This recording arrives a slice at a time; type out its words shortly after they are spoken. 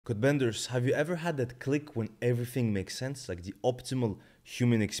Codebenders, have you ever had that click when everything makes sense? Like the optimal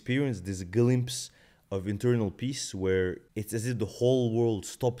human experience, this glimpse of internal peace where it's as if the whole world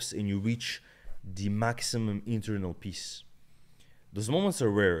stops and you reach the maximum internal peace. Those moments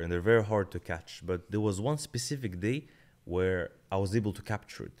are rare and they're very hard to catch, but there was one specific day where I was able to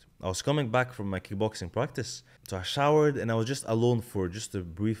capture it. I was coming back from my kickboxing practice, so I showered and I was just alone for just a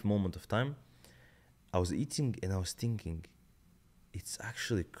brief moment of time. I was eating and I was thinking, it's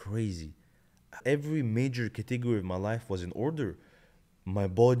actually crazy. Every major category of my life was in order. My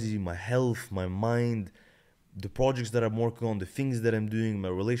body, my health, my mind, the projects that I'm working on, the things that I'm doing, my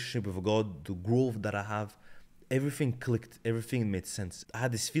relationship with God, the growth that I have, everything clicked, everything made sense. I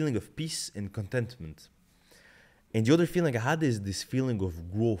had this feeling of peace and contentment. And the other feeling I had is this feeling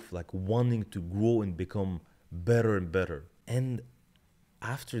of growth, like wanting to grow and become better and better. And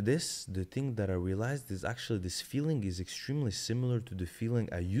after this, the thing that I realized is actually this feeling is extremely similar to the feeling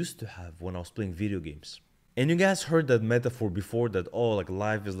I used to have when I was playing video games. And you guys heard that metaphor before that, oh, like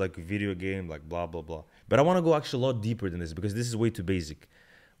life is like a video game, like blah, blah, blah. But I want to go actually a lot deeper than this because this is way too basic.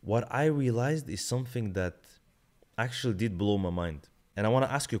 What I realized is something that actually did blow my mind. And I want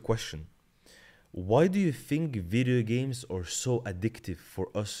to ask you a question. Why do you think video games are so addictive for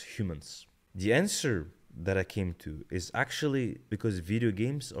us humans? The answer that I came to is actually because video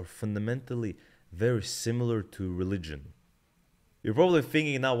games are fundamentally very similar to religion. You're probably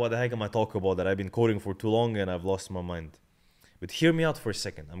thinking now, what the heck am I talking about, that I've been coding for too long and I've lost my mind. But hear me out for a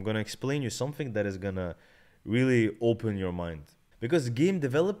second. I'm going to explain you something that is going to really open your mind. Because game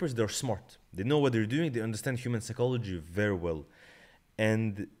developers, they're smart. They know what they're doing. They understand human psychology very well.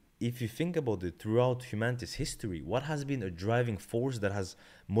 And if you think about it, throughout humanity's history, what has been a driving force that has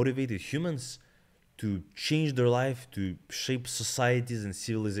motivated humans to change their life, to shape societies and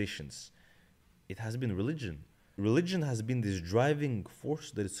civilizations? It has been religion. Religion has been this driving force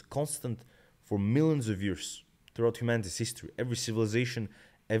that is constant for millions of years throughout humanity's history. Every civilization,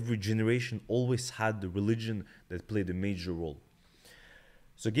 every generation always had the religion that played a major role.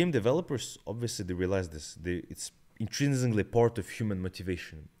 So game developers, obviously they realize this. It's intrinsically part of human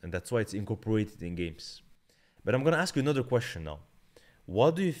motivation, and that's why it's incorporated in games. But I'm going to ask you another question now.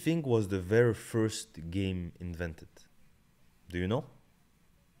 What do you think was the very first game invented? Do you know?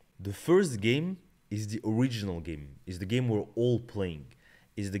 The first game is the original game, is the game we're all playing,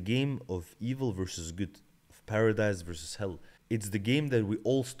 is the game of evil versus good, of paradise versus hell. It's the game that we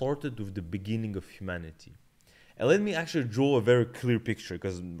all started with the beginning of humanity. And let me actually draw a very clear picture,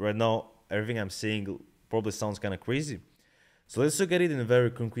 because right now everything I'm saying probably sounds kind of crazy. So let's look at it in a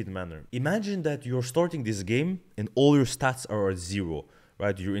very concrete manner. Imagine that you're starting this game and all your stats are at zero,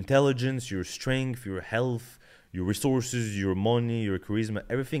 right? Your intelligence, your strength, your health, your resources, your money, your charisma,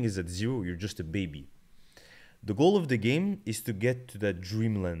 everything is at zero. You're just a baby. The goal of the game is to get to that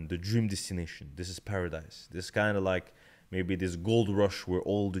dreamland, the dream destination. This is paradise. This is kind of like maybe this gold rush where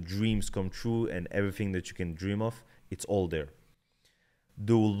all the dreams come true and everything that you can dream of, it's all there.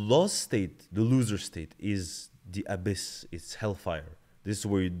 The lost state, the loser state, is the abyss. It's hellfire. This is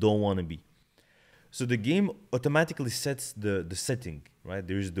where you don't want to be. So the game automatically sets the setting, right?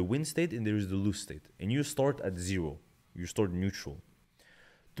 There is the win state and there is the lose state. And you start at zero. You start neutral.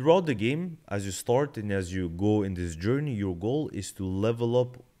 Throughout the game, as you start and as you go in this journey, your goal is to level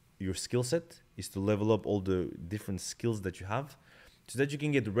up your skill set, is to level up all the different skills that you have so that you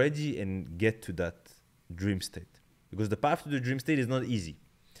can get ready and get to that dream state. Because the path to the dream state is not easy.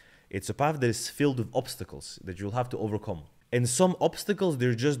 It's a path that is filled with obstacles that you'll have to overcome. And some obstacles,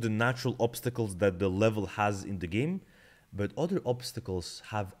 they're just the natural obstacles that the level has in the game. But other obstacles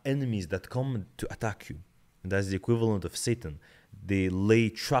have enemies that come to attack you. And that's the equivalent of Satan. They lay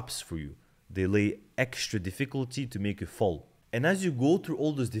traps for you. They lay extra difficulty to make you fall. And as you go through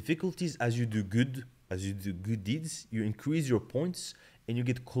all those difficulties, as you do good deeds, you increase your points and you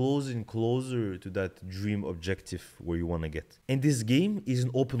get closer and closer to that dream objective where you want to get. And this game is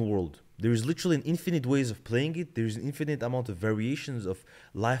an open world. There is literally an infinite ways of playing it. There is an infinite amount of variations of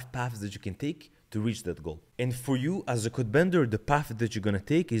life paths that you can take to reach that goal. And for you as a codebender, the path that you're going to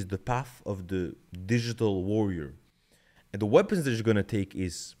take is the path of the digital warrior. And the weapons that you're going to take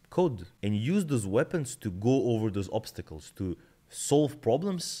is code. And use those weapons to go over those obstacles, to solve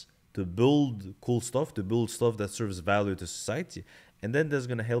problems, to build cool stuff, to build stuff that serves value to society. And then that's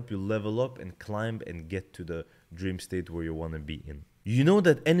going to help you level up and climb and get to the dream state where you want to be in. You know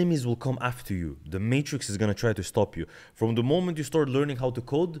that enemies will come after you. The matrix is going to try to stop you. From the moment you start learning how to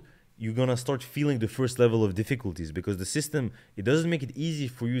code, you're going to start feeling the first level of difficulties because the system, it doesn't make it easy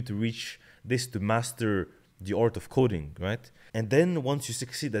for you to reach this, to master the art of coding, right? And then once you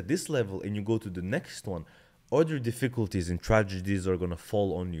succeed at this level and you go to the next one, Other difficulties and tragedies are gonna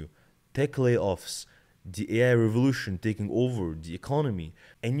fall on you. Tech layoffs, the AI revolution taking over, the economy,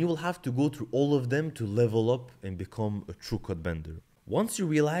 and you will have to go through all of them to level up and become a true codebender. Once you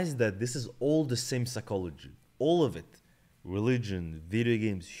realize that this is all the same psychology, all of it, religion, video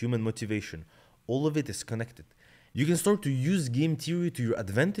games, human motivation, all of it is connected. You can start to use game theory to your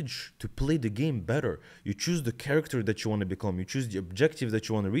advantage to play the game better. You choose the character that you want to become, you choose the objective that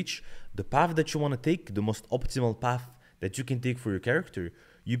you want to reach, the path that you want to take, the most optimal path that you can take for your character.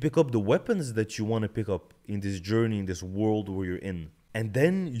 You pick up the weapons that you want to pick up in this journey, in this world where you're in. And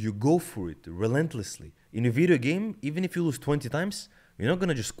then you go for it relentlessly. In a video game, even if you lose 20 times, you're not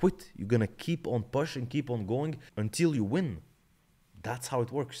gonna just quit. You're gonna keep on pushing, keep on going until you win. That's how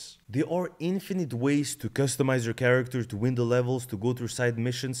it works. There are infinite ways to customize your character, to win the levels, to go through side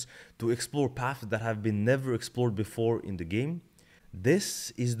missions, to explore paths that have been never explored before in the game.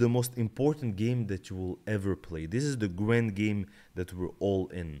 This is the most important game that you will ever play. This is the grand game that we're all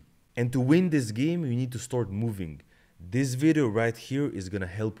in. And to win this game, you need to start moving. This video right here is gonna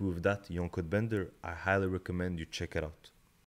help you with that, young codebender. I highly recommend you check it out.